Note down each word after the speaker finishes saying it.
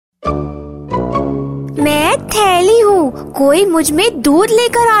मैं थैली हूँ। कोई मुझ में दूध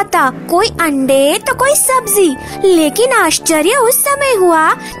लेकर आता, कोई अंडे तो कोई सब्जी। लेकिन आश्चर्य उस समय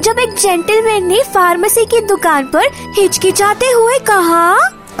हुआ जब एक जेंटलमैन ने फार्मेसी की दुकान पर हिचकिचाते हुए कहा,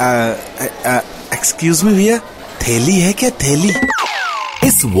 एक्सक्यूज मी भैया, थैली है क्या थैली?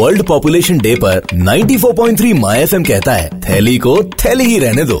 इस वर्ल्ड पॉपुलेशन डे पर 94.3 माय एफएम कहता है, थैली को थैली ही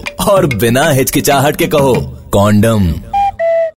रहने दो और बिना हिचकिचाहट के कहो कॉन्डम।